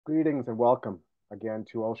Greetings and welcome again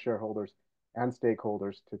to all shareholders and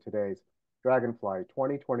stakeholders to today's Draganfly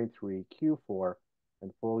 2023 Q4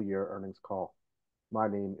 and full year earnings call. My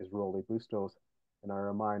name is Rolly Bustos, and I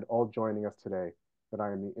remind all joining us today that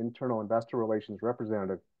I am the Internal Investor Relations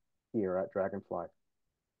Representative here at Draganfly.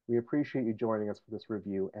 We appreciate you joining us for this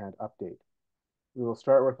review and update. We will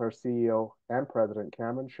start with our CEO and President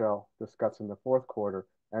Cameron Schell discussing the fourth quarter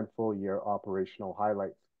and full year operational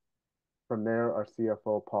highlights. From there, our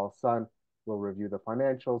CFO, Paul Sun, will review the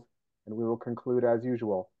financials, and we will conclude, as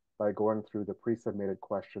usual, by going through the pre-submitted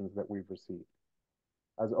questions that we've received.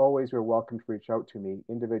 As always, you're welcome to reach out to me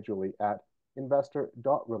individually at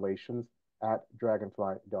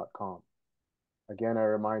investor.relations@draganfly.com. Again, I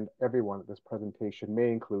remind everyone that this presentation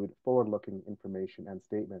may include forward-looking information and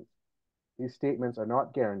statements. These statements are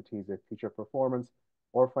not guarantees of future performance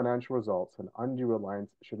or financial results, and undue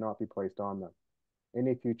reliance should not be placed on them.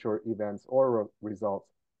 Any future events or results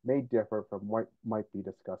may differ from what might be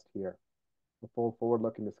discussed here. The full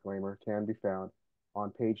forward-looking disclaimer can be found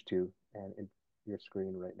on page 2 and in your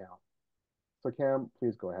screen right now. So Cam,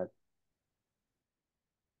 please go ahead.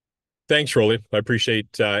 Thanks, Rolly. I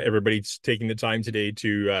appreciate everybody taking the time today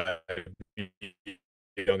to be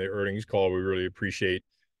on the earnings call. We really appreciate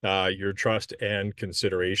your trust and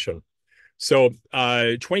consideration. So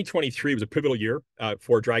 2023 was a pivotal year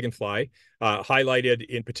for Draganfly, highlighted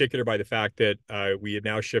in particular by the fact that we have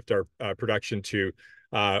now shifted our production to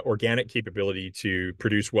organic capability to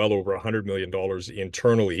produce well over $100 million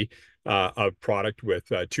internally of product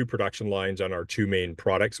with 2 production lines on our 2 main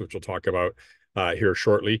products, which we'll talk about here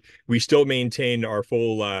shortly. We still maintain our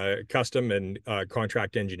full custom and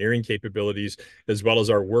contract engineering capabilities, as well as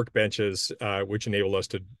our workbenches, which enable us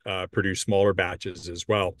to produce smaller batches as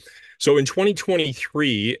well. So in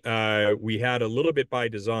 2023, we had a little bit by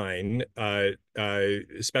design,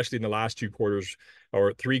 especially in the last 2 quarters,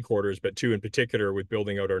 or 3 quarters, but 2 in particular, with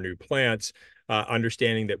building out our new plants,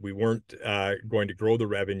 understanding that we weren't going to grow the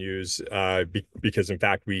revenues because, in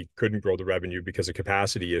fact, we couldn't grow the revenue because of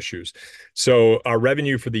capacity issues. So our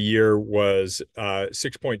revenue for the year was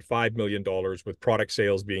 $6.5 million, with product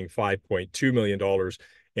sales being $5.2 million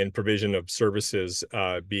and provision of services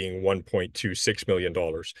being $1.26 million.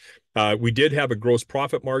 We did have a gross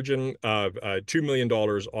profit margin of $2 million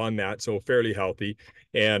on that, so fairly healthy,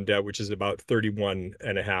 and which is about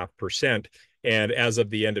 31.5%. And as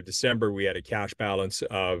of the end of December, we had a cash balance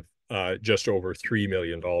of just over $3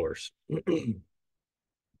 million.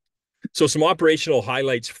 So some operational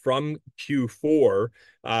highlights from Q4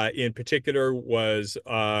 in particular was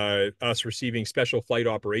us receiving special flight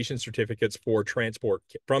operation certificates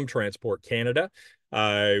from Transport Canada.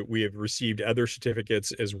 We have received other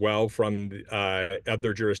certificates as well from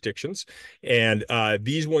other jurisdictions. And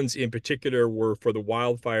these ones in particular were for the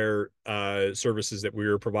wildfire services that we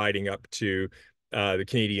were providing up to the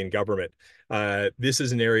Canadian government. This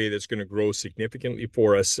is an area that's going to grow significantly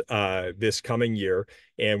for us this coming year,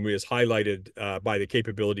 and was highlighted by the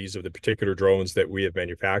capabilities of the particular drones that we have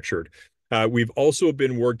manufactured. We've also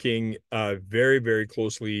been working very, very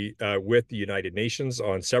closely with the United Nations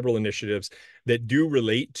on several initiatives that do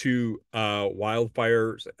relate to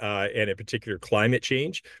wildfires and in particular climate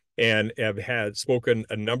change, and have had spoken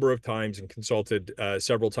a number of times and consulted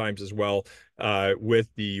several times as well with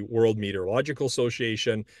the World Meteorological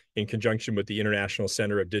Association in conjunction with the International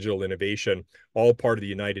Center of Digital Innovation, all part of the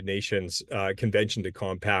United Nations Convention to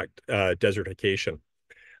Combat Desertification.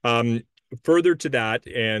 Further to that,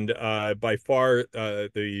 and by far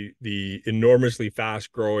the enormously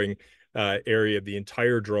fast-growing area of the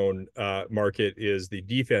entire drone market is the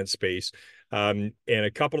defense space. And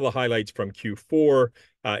a couple of the highlights from Q4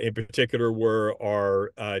 in particular were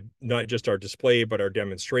our not just our display, but our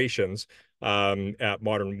demonstrations at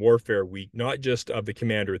Modern Warfare Week, not just of the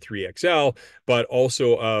Commander 3XL, but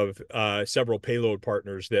also of several payload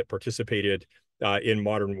partners that participated in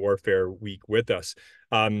Modern Warfare Week with us.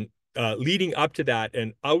 Leading up to that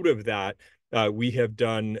and out of that, we have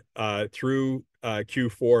done through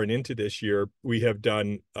Q4 and into this year, we have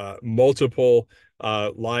done multiple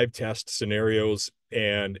live test scenarios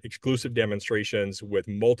and exclusive demonstrations with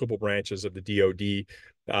multiple branches of the DoD,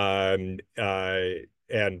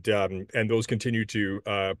 and those continue to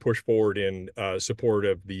push forward in support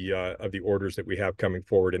of the orders that we have coming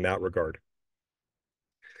forward in that regard.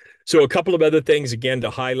 So a couple of other things again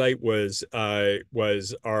to highlight was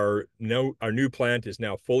our new plant is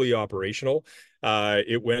now fully operational.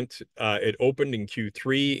 It opened in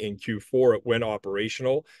Q3. In Q4, it went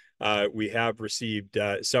operational. We have received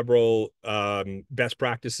several best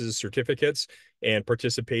practices certificates and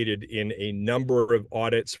participated in a number of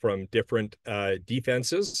audits from different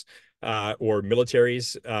defenses or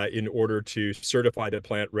militaries in order to certify the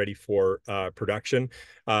plant ready for production,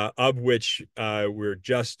 of which we're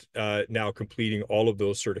just now completing all of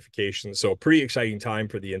those certifications. So a pretty exciting time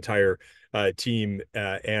for the entire team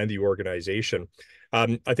and the organization.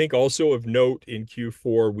 I think also of note in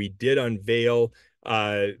Q4, we did unveil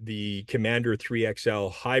the Commander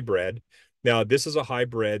 3XL hybrid. Now, this is a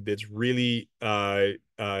hybrid that's really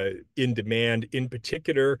in demand, in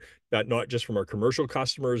particular, not just from our commercial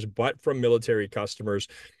customers, but from military customers.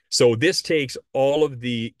 So this takes all of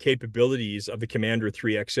the capabilities of the Commander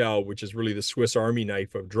 3XL, which is really the Swiss Army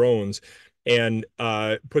knife of drones, and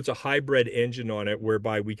puts a hybrid engine on it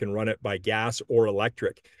whereby we can run it by gas or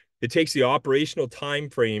electric. It takes the operational time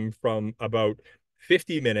frame from about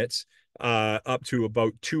 50 minutes up to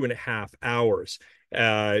about 2.5 hours.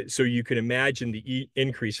 So you can imagine the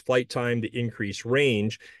increased flight time, the increased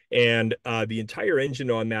range, and the entire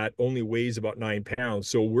engine on that only weighs about 9 pounds.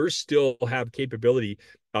 So we're still have capability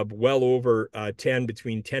of well over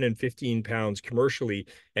between 10 and 15 pounds commercially,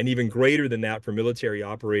 and even greater than that for military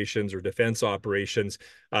operations or defense operations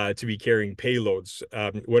to be carrying payloads,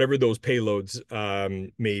 whatever those payloads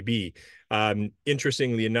may be.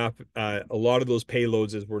 Interestingly enough, a lot of those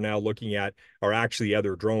payloads, as we're now looking at, are actually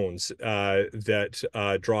other drones that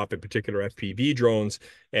drop, in particular FPV drones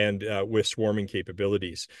and with swarming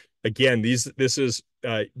capabilities. Again, this is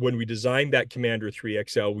when we designed that Commander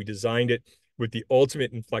 3XL, we designed it with the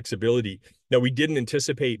ultimate in flexibility. Now, we didn't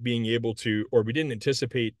anticipate being able to, or we didn't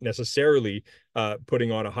anticipate necessarily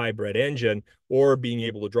putting on a hybrid engine or being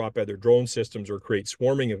able to drop other drone systems or create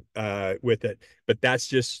swarming with it. But that's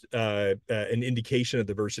just an indication of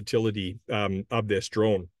the versatility of this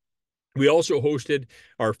drone. We also hosted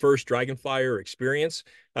our first Draganflyer experience,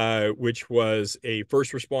 which was a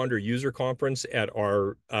first responder user conference at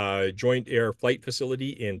our Joint Air Flight facility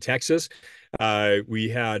in Texas. We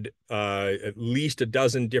had at least a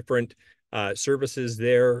dozen different services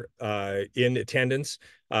there in attendance,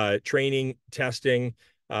 training, testing,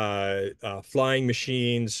 flying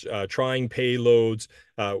machines, trying payloads,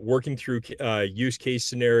 working through use case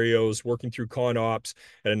scenarios, working through con ops,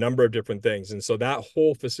 and a number of different things. And so that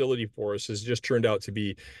whole facility for us has just turned out to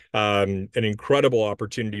be an incredible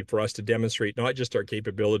opportunity for us to demonstrate not just our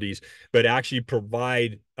capabilities, but actually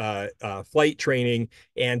provide flight training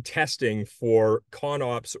and testing for con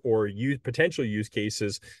ops or potential use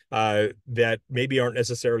cases that maybe aren't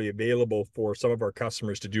necessarily available for some of our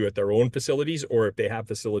customers to do at their own facilities, or if they have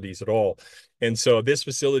facilities at all. And so this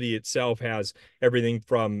facility itself has everything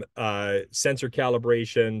from sensor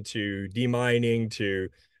calibration to demining to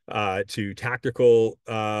tactical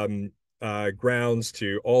grounds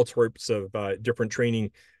to all sorts of different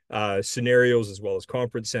training scenarios, as well as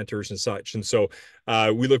conference centers and such. And so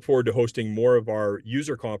we look forward to hosting more of our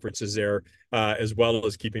user conferences there, as well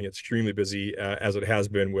as keeping it extremely busy as it has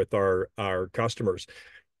been with our customers.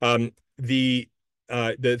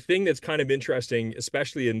 The thing that's kind of interesting,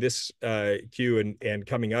 especially in this Q and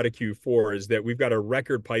coming out of Q4, is that we've got a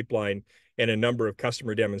record pipeline and a number of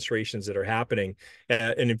customer demonstrations that are happening.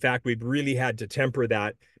 And in fact, we've really had to temper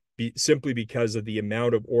that simply because of the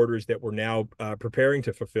amount of orders that we're now preparing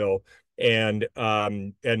to fulfill, and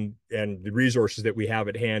the resources that we have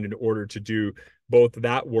at hand in order to do both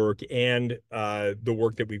that work and the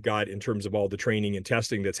work that we've got in terms of all the training and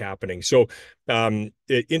testing that's happening. So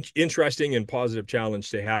interesting and positive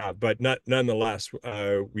challenge to have, but nonetheless,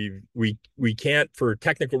 we can't, for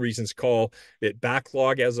technical reasons, call it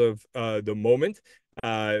backlog as of the moment,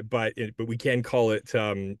 but we can call it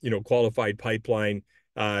qualified pipeline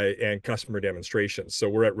and customer demonstrations. So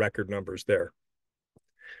we're at record numbers there.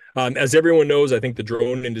 As everyone knows, I think the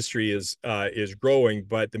drone industry is growing,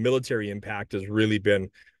 but the military impact has really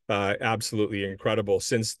been absolutely incredible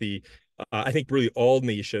since I think really all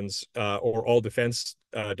nations or all defense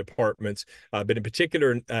departments, but in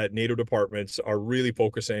particular NATO departments, are really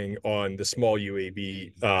focusing on the small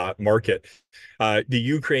UAV market. The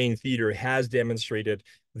Ukraine theater has demonstrated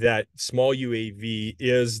that small UAV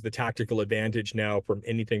is the tactical advantage now from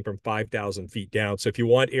anything from 5,000 feet down. So if you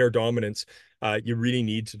want air dominance, you really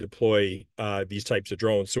need to deploy these types of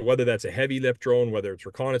drones. So whether that's a heavy lift drone, whether it's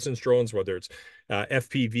reconnaissance drones, whether it's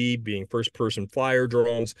FPV being first-person flyer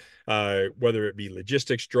drones, whether it be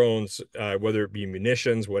logistics drones, whether it be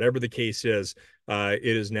munitions, whatever the case is, it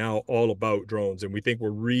is now all about drones. And we think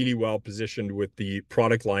we're really well positioned with the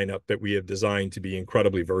product lineup that we have designed to be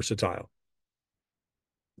incredibly versatile.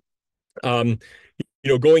 Going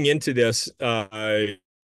into this, last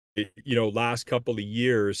couple of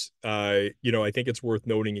years, I think it's worth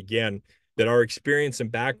noting again that our experience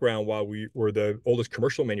and background while we were the oldest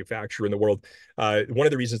commercial manufacturer in the world, one of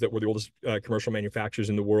the reasons that we're the oldest commercial manufacturers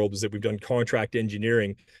in the world is that we've done contract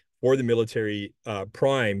engineering for the military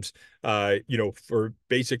primes, for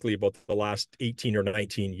basically about the last 18 or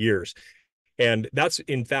 19 years. And that's,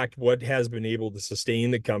 in fact, what has been able to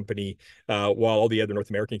sustain the company while all the other North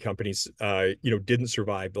American companies, didn't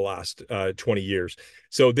survive the last 20 years.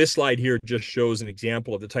 So this slide here just shows an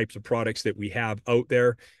example of the types of products that we have out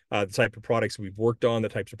there, the type of products we've worked on, the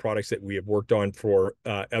types of products that we have worked on for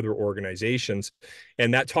other organizations.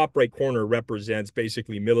 And that top right corner represents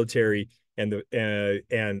basically military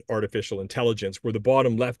and artificial intelligence, where the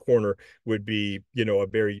bottom left corner would be, a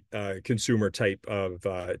very consumer type of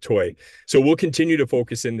toy. So we'll continue to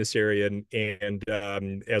focus in this area, and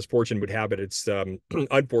as fortune would have it, it's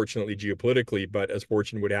unfortunately geopolitically, but as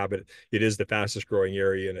fortune would have it, it is the fastest growing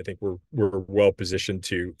area, and I think we're well positioned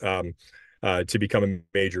to become a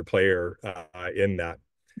major player in that.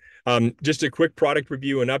 Just a quick product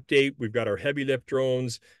review and update. We've got our heavy lift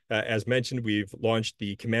drones. As mentioned, we've launched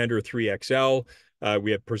the Commander 3XL.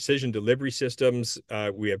 We have precision delivery systems.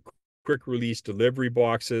 We have quick release delivery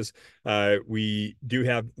boxes. We do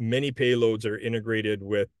have many payloads that are integrated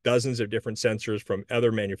with dozens of different sensors from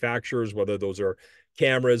other manufacturers, whether those are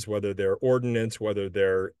cameras, whether they're ordnance, whether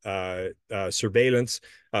they're surveillance,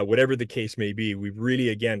 whatever the case may be. We've really,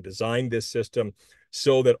 again, designed this system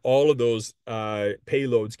so that all of those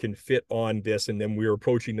payloads can fit on this, and then we're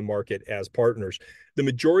approaching the market as partners. The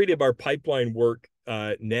majority of our pipeline work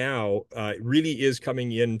now really is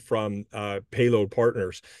coming in from payload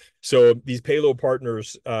partners. So these payload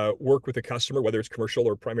partners work with a customer, whether it's commercial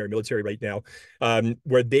or primary military right now,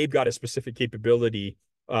 where they've got a specific capability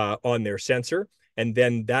on their sensor. And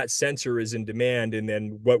then that sensor is in demand. And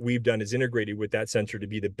then what we've done is integrated with that sensor to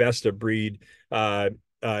be the best of breed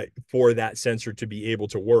for that sensor to be able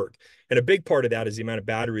to work. And a big part of that is the amount of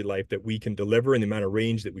battery life that we can deliver and the amount of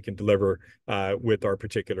range that we can deliver with our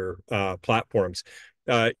particular platforms.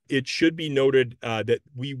 It should be noted that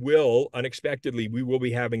we will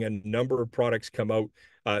be having a number of products come out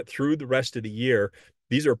through the rest of the year.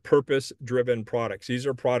 These are purpose-driven products. These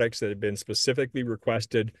are products that have been specifically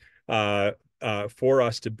requested for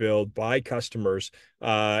us to build by customers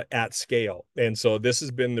at scale. And so this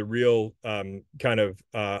has been the real kind of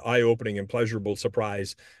eye-opening and pleasurable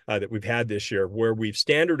surprise that we've had this year, where we've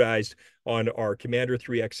standardized on our Commander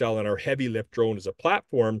 3XL and our heavy lift drone as a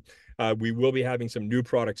platform. We will be having some new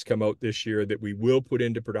products come out this year that we will put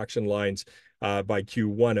into production lines by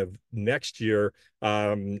Q1 of next year,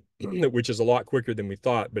 which is a lot quicker than we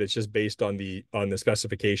thought, but it's just based on the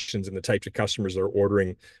specifications and the types of customers that are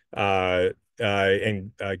ordering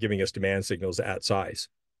and giving us demand signals at size.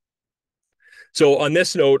 So on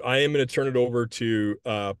this note, I am going to turn it over to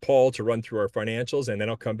Paul to run through our financials, and then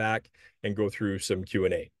I'll come back and go through some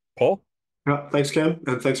Q&A. Paul? Thanks, Cam,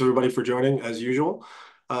 and thanks everybody for joining as usual.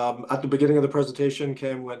 At the beginning of the presentation,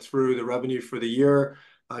 Cam went through the revenue for the year.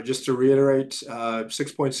 Just to reiterate,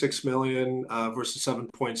 6.6 million versus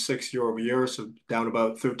 7.6 year over year, so down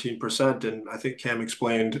about 13%. And I think Cam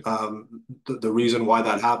explained the reason why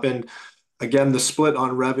that happened. Again, the split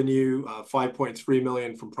on revenue, 5.3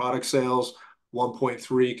 million from product sales,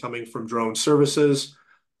 1.3 coming from drone services.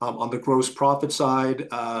 On the gross profit side,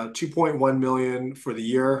 2.1 million for the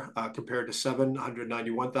year compared to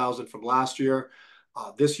 791,000 from last year.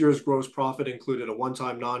 This year's gross profit included a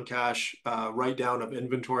one-time non-cash write-down of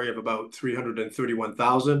inventory of about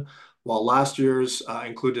 331,000, while last year's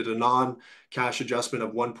included a non-cash adjustment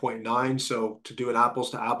of 1.9. So to do an apples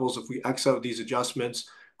to apples, if we X out these adjustments,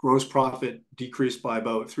 gross profit decreased by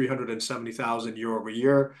about 370,000 year over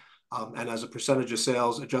year. And as a percentage of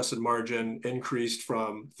sales, adjusted margin increased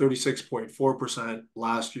from 36.4%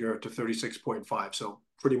 last year to 36.5%. So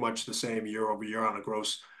pretty much the same year over year on a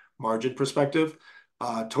gross margin perspective.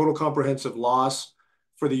 Total comprehensive loss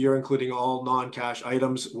for the year, including all non-cash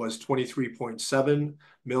items, was 23.7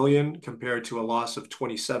 million compared to a loss of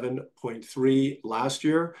 27.3 last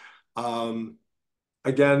year.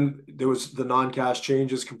 Again, there was the non-cash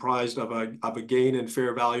changes comprised of a gain in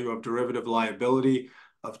fair value of derivative liability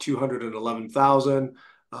of 211,000,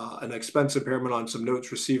 an expense impairment on some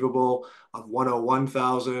notes receivable of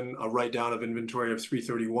 101,000, a write-down of inventory of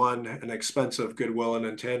 331, an expense of goodwill and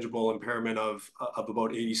intangible impairment of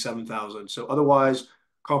about 87,000. So otherwise,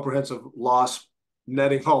 comprehensive loss,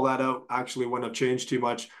 netting all that out, actually wouldn't have changed too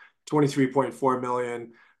much, 23.4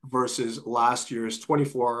 million versus last year's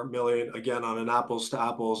 24 million, again, on an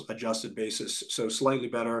apples-to-apples adjusted basis. So slightly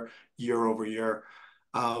better year over year.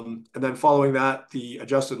 And then following that, the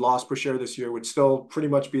adjusted loss per share this year would still pretty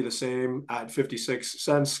much be the same at 56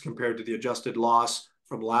 cents compared to the adjusted loss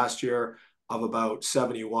from last year of about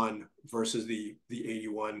 71 versus the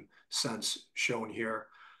 81 cents shown here.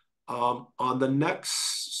 On the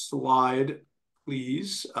next slide,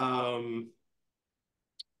 please. You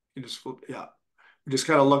just flip, yeah. We just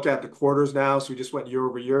kind of look at the quarters now. So we just went year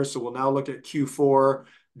over year. So we'll now look at Q4,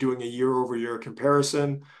 doing a year over year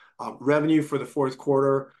comparison. Revenue for the fourth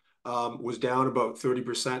quarter was down about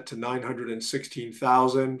 30% to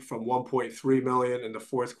 916,000 from 1.3 million in the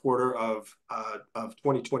fourth quarter of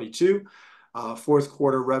 2022. Fourth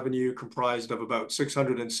quarter revenue comprised of about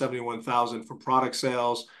 671,000 from product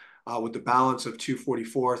sales, with the balance of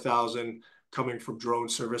 244,000 coming from drone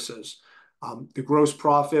services. The gross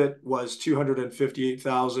profit was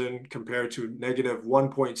 258,000 compared to negative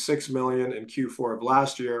 1.6 million in Q4 of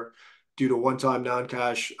last year due to one-time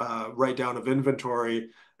non-cash write-down of inventory,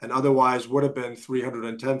 and otherwise would have been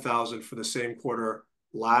 310,000 for the same quarter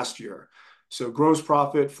last year. So gross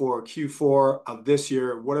profit for Q4 of this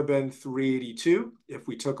year would have been 382 if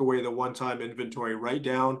we took away the one-time inventory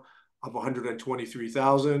write-down of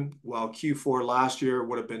 123,000, while Q4 last year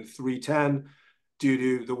would have been 310 due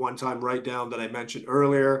to the one-time write-down that I mentioned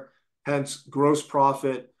earlier. Hence, gross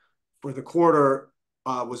profit for the quarter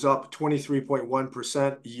was up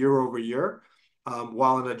 23.1% year over year,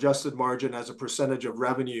 while an adjusted margin as a percentage of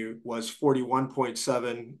revenue was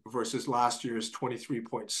 41.7% versus last year's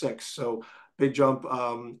 23.6%. So big jump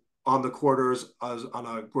on the quarters on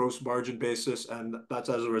a gross margin basis, and that's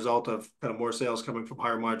as a result of kind of more sales coming from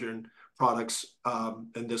higher margin products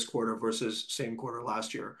in this quarter versus same quarter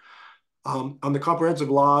last year. On the comprehensive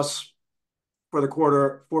loss for the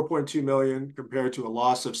quarter, 4.2 million compared to a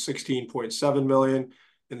loss of 16.7 million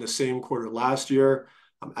in the same quarter last year.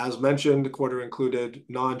 As mentioned, the quarter included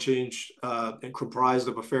non-change and comprised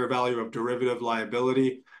of a fair value of derivative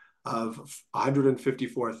liability of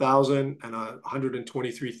 154,000 and a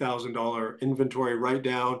 $123,000 inventory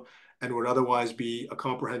write-down, and would otherwise be a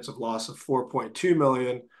comprehensive loss of 4.2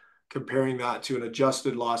 million, comparing that to an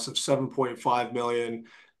adjusted loss of 7.5 million,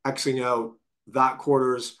 Xing out that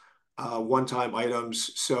quarter's one-time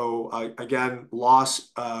items. So again,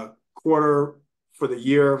 loss quarter for the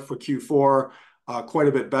year for Q4, quite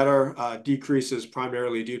a bit better. Decreases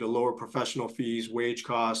primarily due to lower professional fees, wage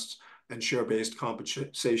costs, and share-based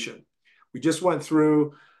compensation. We just went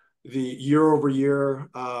through the year-over-year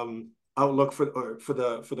outlook for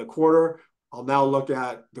the quarter. I'll now look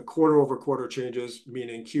at the quarter-over-quarter changes,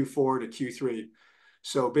 meaning Q4 to Q3.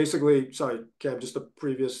 So basically, sorry, Cam, just the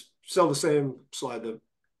previous, still the same slide.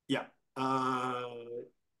 Yeah.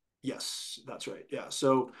 Yes, that's right. Yeah.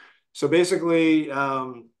 So basically,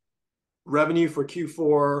 revenue for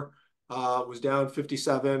Q4 was down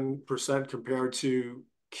 57% compared to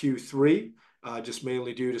Q3, just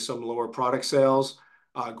mainly due to some lower product sales.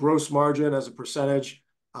 Gross margin as a percentage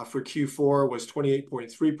for Q4 was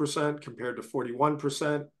 28.3% compared to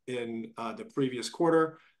 41% in the previous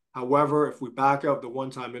quarter. However, if we back out the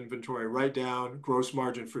one-time inventory write-down, gross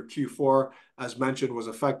margin for Q4, as mentioned, was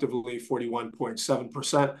effectively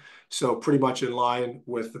 41.7%. So pretty much in line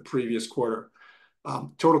with the previous quarter.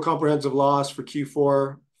 Total comprehensive loss for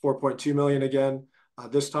Q4, 4.2 million again.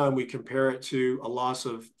 This time we compare it to a loss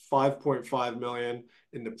of 5.5 million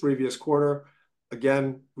in the previous quarter.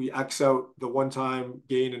 Again, we X out the one-time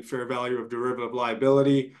gain in fair value of derivative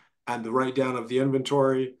liability and the write-down of the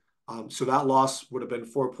inventory. So that loss would have been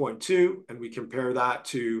 4.2, and we compare that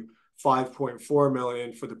to 5.4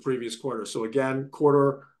 million for the previous quarter. So again,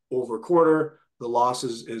 quarter over quarter, the loss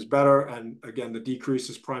is better. And again, the decrease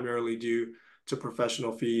is primarily due to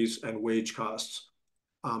professional fees and wage costs.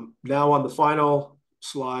 Now on the final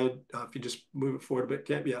slide, if you just move it forward a bit,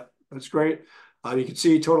 Cam, yeah, that's great. You can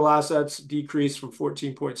see total assets decreased from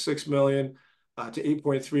 14.6 million to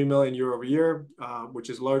 8.3 million year over year, which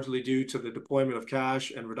is largely due to the deployment of cash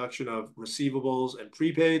and reduction of receivables and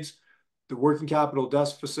prepaids. The working capital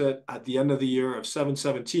deficit at the end of the year of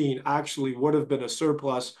 717 actually would have been a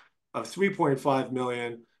surplus of 3.5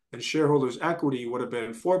 million, and shareholders' equity would have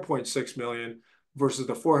been 4.6 million versus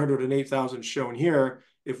the 408,000 shown here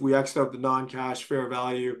if we X'd out the non-cash fair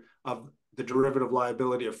value of the derivative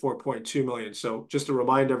liability of 4.2 million. So just to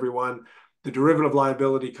remind everyone, the derivative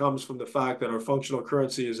liability comes from the fact that our functional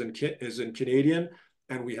currency is in Canadian,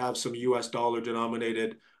 and we have some US dollar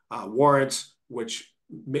denominated warrants, which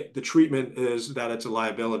the treatment is that it's a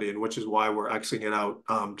liability, and which is why we're Xing it out,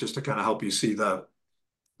 just to kind of help you see the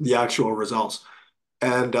actual results.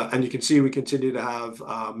 And you can see we continue to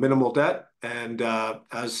have minimal debt. And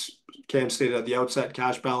as Cam stated at the outset,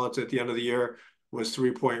 cash balance at the end of the year was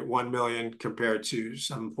 3.1 million compared to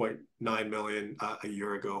 7.9 million a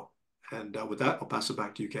year ago. And with that, I'll pass it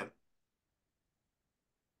back to you, Cam.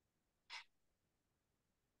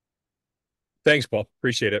 Thanks, Paul.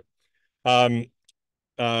 Appreciate it. Um,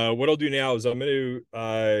 what I'll do now is I'm going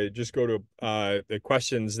to just go to the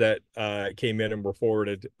questions that came in and were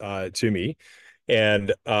forwarded to me.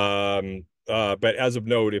 And but as of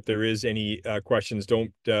note, if there is any questions,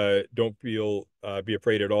 don't feel be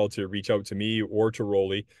afraid at all to reach out to me or to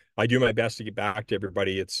Rolly. I do my best to get back to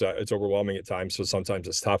everybody. It's overwhelming at times, so sometimes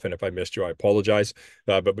it's tough. And if I missed you, I apologize.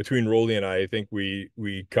 But between Rolly and I think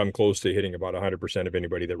we come close to hitting about 100% of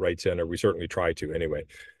anybody that writes in, or we certainly try to anyway.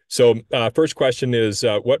 So first question is,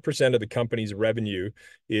 what percent of the company's revenue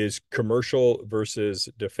is commercial versus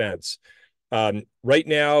defense? Right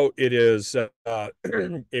now, it is.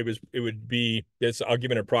 It would be. I'll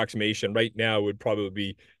give an approximation. Right now, it would probably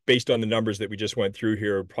be based on the numbers that we just went through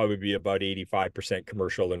here. Would probably be about 85%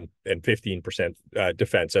 commercial and 15%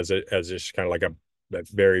 defense, as just kind of like a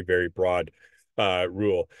very very broad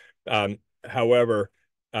rule. However,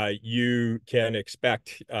 you can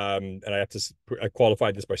expect, and I have to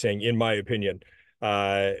qualify this by saying, in my opinion,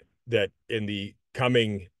 that in the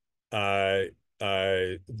coming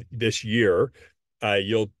this year,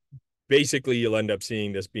 you'll end up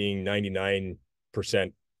seeing this being 99%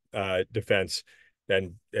 defense,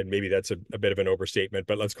 and maybe that's a bit of an overstatement,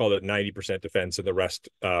 but let's call it 90% defense and the rest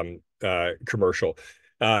commercial.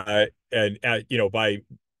 And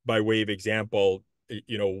by way of example,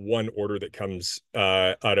 one order that comes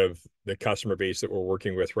out of the customer base that we're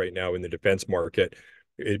working with right now in the defense market,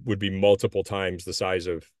 it would be multiple times the size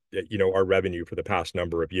of our revenue for the past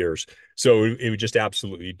number of years. So it would just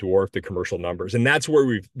absolutely dwarf the commercial numbers. And that's where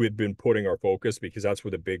we've been putting our focus, because that's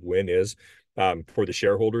where the big win is for the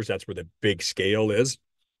shareholders. That's where the big scale is.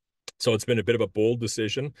 So it's been a bit of a bold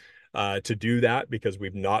decision to do that, because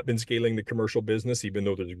we've not been scaling the commercial business, even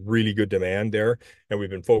though there's really good demand there. And we've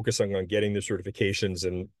been focusing on getting the certifications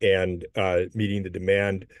and meeting the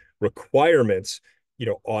demand requirements,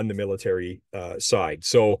 on the military side.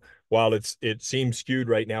 So while it seems skewed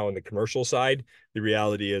right now on the commercial side, the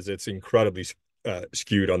reality is it's incredibly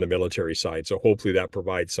skewed on the military side. So hopefully that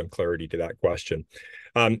provides some clarity to that question.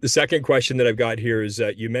 The second question that I've got here is,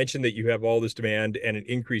 you mentioned that you have all this demand and an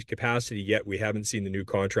increased capacity, yet we haven't seen the new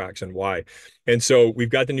contracts, and why. And so we've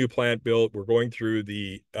got the new plant built. We're going through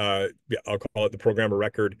the, I'll call it the program of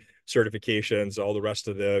record certifications, all the rest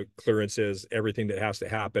of the clearances, everything that has to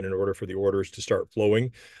happen in order for the orders to start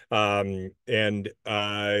flowing. There's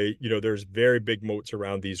very big moats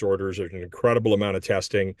around these orders. There's an incredible amount of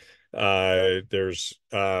testing. It's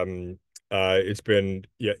been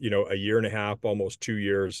a year and a half, almost 2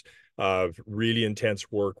 years of really intense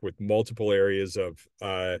work with multiple areas of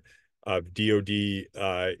DoD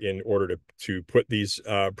in order to put these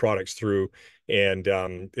products through, and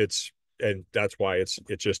that's why it's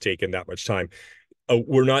just taken that much time.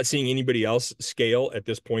 We're not seeing anybody else scale at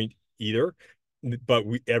this point either, but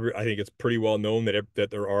I think it's pretty well known that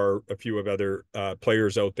there are a few of other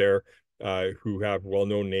players out there who have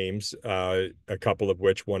well-known names, a couple of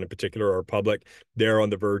which, one in particular, are public. They're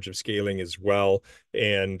on the verge of scaling as well,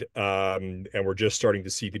 and we're just starting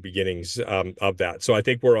to see the beginnings of that. So I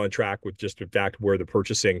think we're on track with just, in fact, where the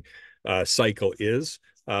purchasing cycle is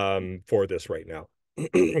for this right now.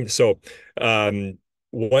 So and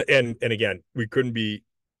again, we couldn't be.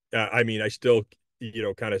 I still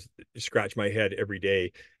kind of scratch my head every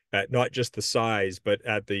day at not just the size, but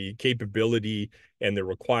at the capability and the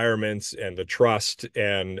requirements and the trust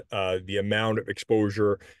and the amount of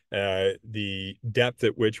exposure, the depth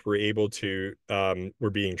at which we're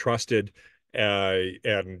being trusted. I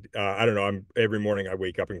don't know, every morning I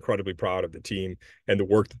wake up incredibly proud of the team and the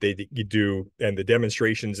work that they do, and the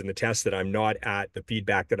demonstrations and the tests that I'm not at, the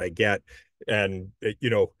feedback that I get. And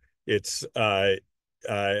it's a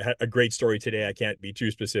great story today. I can't be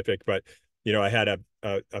too specific, but I had a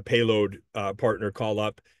payload partner call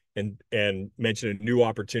up and mention a new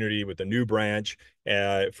opportunity with a new branch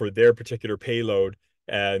for their particular payload,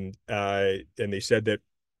 and they said that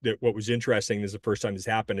what was interesting, is the first time this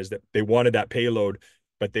happened, is that they wanted that payload,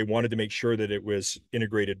 but they wanted to make sure that it was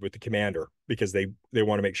integrated with the commander, because they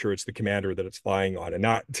want to make sure it's the commander that it's flying on. And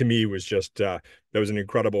that, to me, was just that was an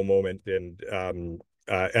incredible moment, and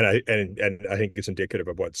I think it's indicative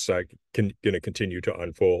of what's going to continue to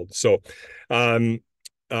unfold. So,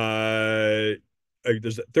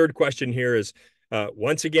 there's a third question here is,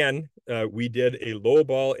 once again, we did a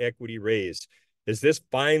lowball equity raise. Is this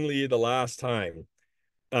finally the last time?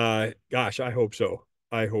 Gosh, I hope so.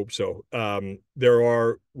 I hope so.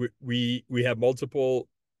 We have multiple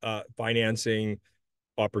financing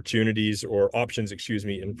opportunities, or options, excuse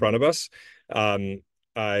me, in front of us.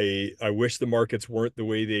 I wish the markets weren't the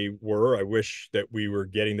way they were. I wish that we were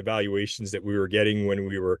getting the valuations that we were getting when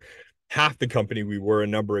we were half the company we were a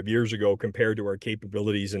number of years ago compared to our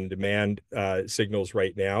capabilities and demand signals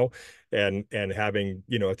right now, and having,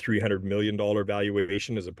 you know, a $300 million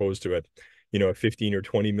valuation as opposed to a, you know, a 15 or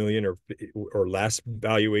 20 million or less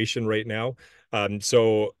valuation right now.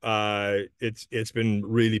 So it's been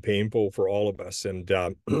really painful for all of us, and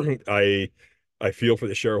I feel for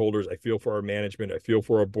the shareholders, I feel for our management, I feel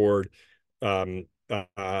for our board. I'm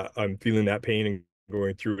feeling that pain and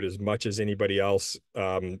going through it as much as anybody else.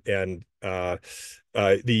 And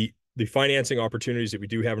the financing opportunities that we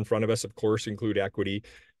do have in front of us, of course, include equity,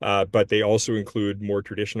 but they also include more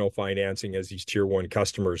traditional financing as these tier one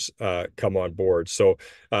customers come on board. So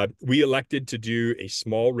we elected to do a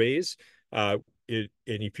small raise.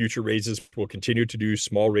 Any future raises will continue to do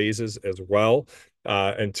small raises as well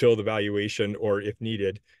until the valuation, or if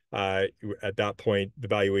needed, at that point, the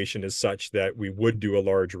valuation is such that we would do a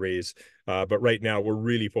large raise. But right now, we're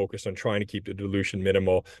really focused on trying to keep the dilution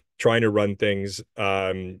minimal, trying to run things,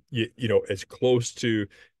 you know, as close to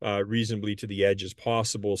reasonably to the edge as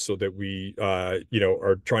possible, so that we, you know,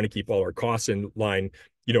 are trying to keep all our costs in line,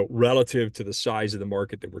 you know, relative to the size of the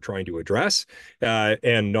market that we're trying to address,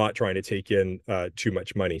 and not trying to take in too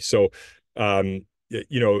much money. So,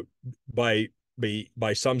 you know, by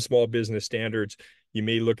some small business standards, you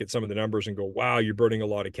may look at some of the numbers and go, wow, you're burning a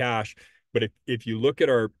lot of cash. But if you look at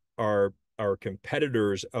our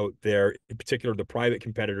competitors out there, in particular the private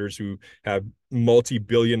competitors who have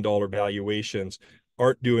multi-billion-dollar valuations,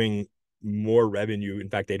 aren't doing more revenue. In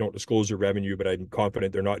fact, they don't disclose their revenue, but I'm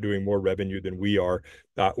confident they're not doing more revenue than we are,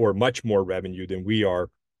 or much more revenue than we are.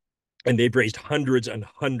 And they've raised hundreds and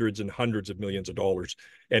hundreds and hundreds of millions of dollars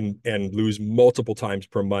and lose multiple times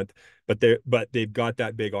per month, but they've got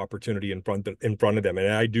that big opportunity in front of them, and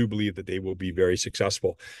I do believe that they will be very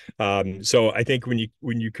successful. So I think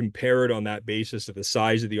when you compare it on that basis of the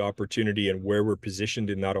size of the opportunity and where we're positioned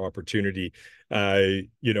in that opportunity,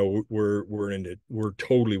 you know, we're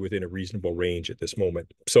totally within a reasonable range at this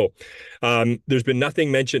moment. So there's been nothing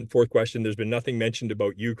mentioned. Fourth question: there's been nothing mentioned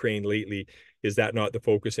about Ukraine lately. Is that not the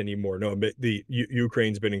focus anymore? No, but the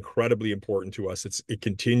Ukraine's been incredibly important to us. It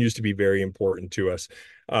continues to be very important to us.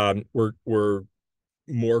 We're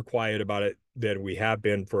more quiet about it than we have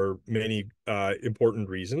been for many important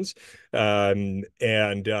reasons. But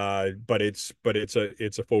it's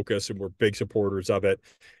a focus, and we're big supporters of it.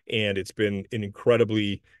 And it's been an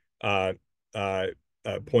incredibly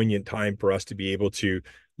poignant time for us to be able to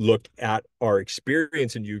look at our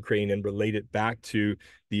experience in Ukraine and relate it back to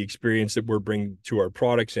the experience that we're bringing to our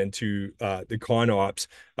products and to the con ops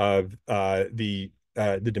of the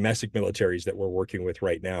domestic militaries that we're working with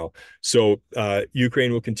right now. So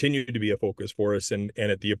Ukraine will continue to be a focus for us, and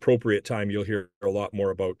at the appropriate time, you'll hear a lot more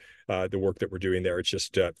about the work that we're doing there. It's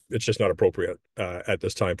just not appropriate at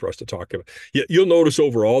this time for us to talk about. You'll notice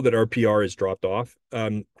overall that our PR has dropped off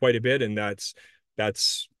quite a bit, and that's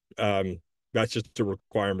just a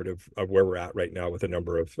requirement of where we're at right now with a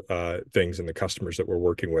number of things and the customers that we're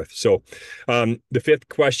working with. So the fifth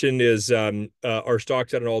question is, our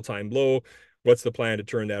stock's at an all-time low. What's the plan to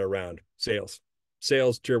turn that around? Sales,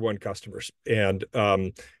 tier one customers. And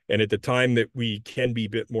at the time that we can be a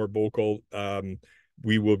bit more vocal,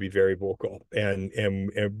 we will be very vocal.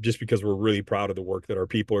 And just because we're really proud of the work that our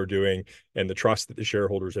people are doing and the trust that the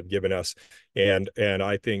shareholders have given us. And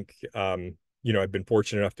I think, you know, I've been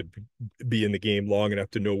fortunate enough to be in the game long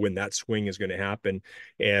enough to know when that swing is going to happen.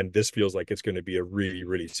 And this feels like it's going to be a really,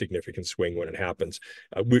 really significant swing when it happens.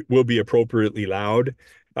 We'll be appropriately loud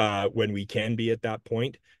when we can be at that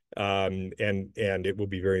point. And it will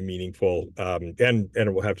be very meaningful. And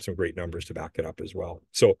it will have some great numbers to back it up as well.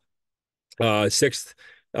 So sixth,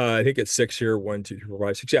 I think it's six here. 1, 2, 3, 4,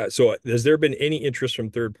 5, 6. Yeah. So has there been any interest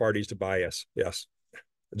from third parties to buy us? Yes.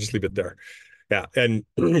 I'll just leave it there. Yeah. And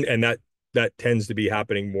that tends to be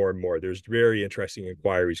happening more and more. There's very interesting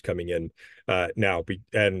inquiries coming in now.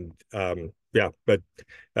 And yeah, but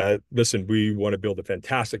listen, we want to build a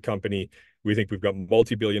fantastic company. We think we've got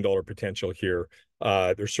multi-billion-dollar potential here.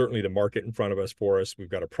 There's certainly the market in front of us for us. We've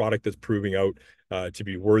got a product that's proving out to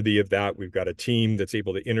be worthy of that. We've got a team that's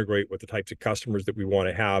able to integrate with the types of customers that we want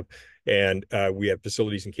to have. And we have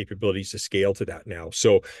facilities and capabilities to scale to that now.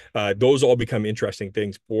 So those all become interesting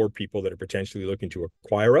things for people that are potentially looking to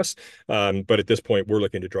acquire us. But at this point, we're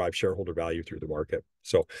looking to drive shareholder value through the market.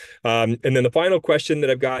 So, and then the final question that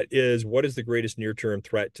I've got is, what is the greatest near-term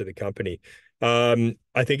threat to the company?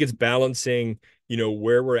 I think it's balancing, you know,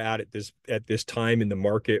 where we're at this time in the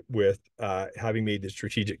market with having made the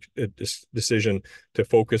strategic decision to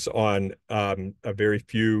focus on a very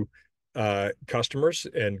few customers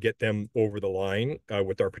and get them over the line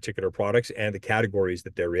with our particular products and the categories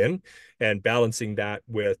that they're in, and balancing that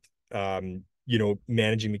with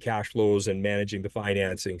managing the cash flows and managing the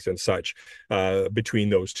financings and such between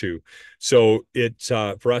those two. So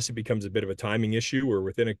for us, it becomes a bit of a timing issue. We're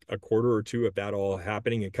within a quarter or two of that all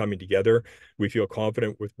happening and coming together. We feel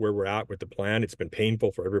confident with where we're at with the plan. It's been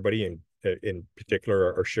painful for everybody, and in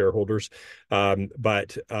particular our shareholders.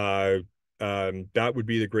 But that would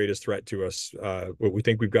be the greatest threat to us. We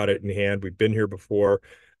think we've got it in hand. We've been here before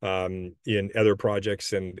in other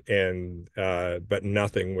projects, but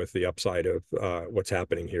nothing with the upside of what's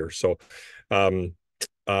happening here. So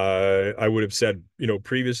I would have said,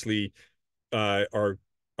 previously, our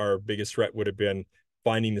biggest threat would have been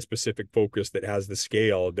finding the specific focus that has the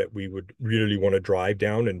scale that we would really want to drive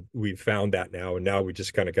down, and we've found that now. And now we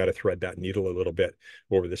just kind of got to thread that needle a little bit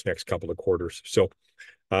over this next couple of quarters. So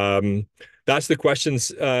that's the questions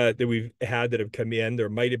that we've had that have come in. There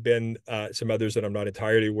might have been some others that I'm not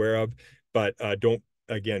entirely aware of, but don't,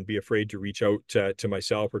 again, be afraid to reach out to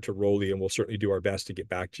myself or to Rolly, and we'll certainly do our best to get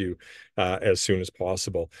back to you as soon as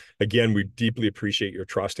possible. Again, we deeply appreciate your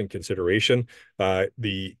trust and consideration.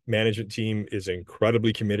 The management team is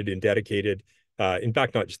incredibly committed and dedicated. In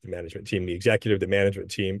fact, not just the management team, the executive, the management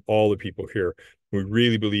team, all the people here. We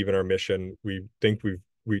really believe in our mission. We think we've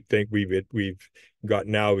got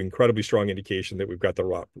now incredibly strong indication that we've got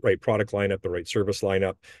the right product lineup, the right service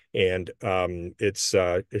lineup, and it's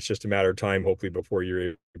just a matter of time, hopefully, before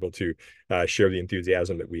you're able to share the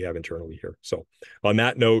enthusiasm that we have internally here. So on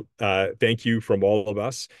that note, thank you from all of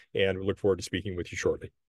us, and we look forward to speaking with you shortly.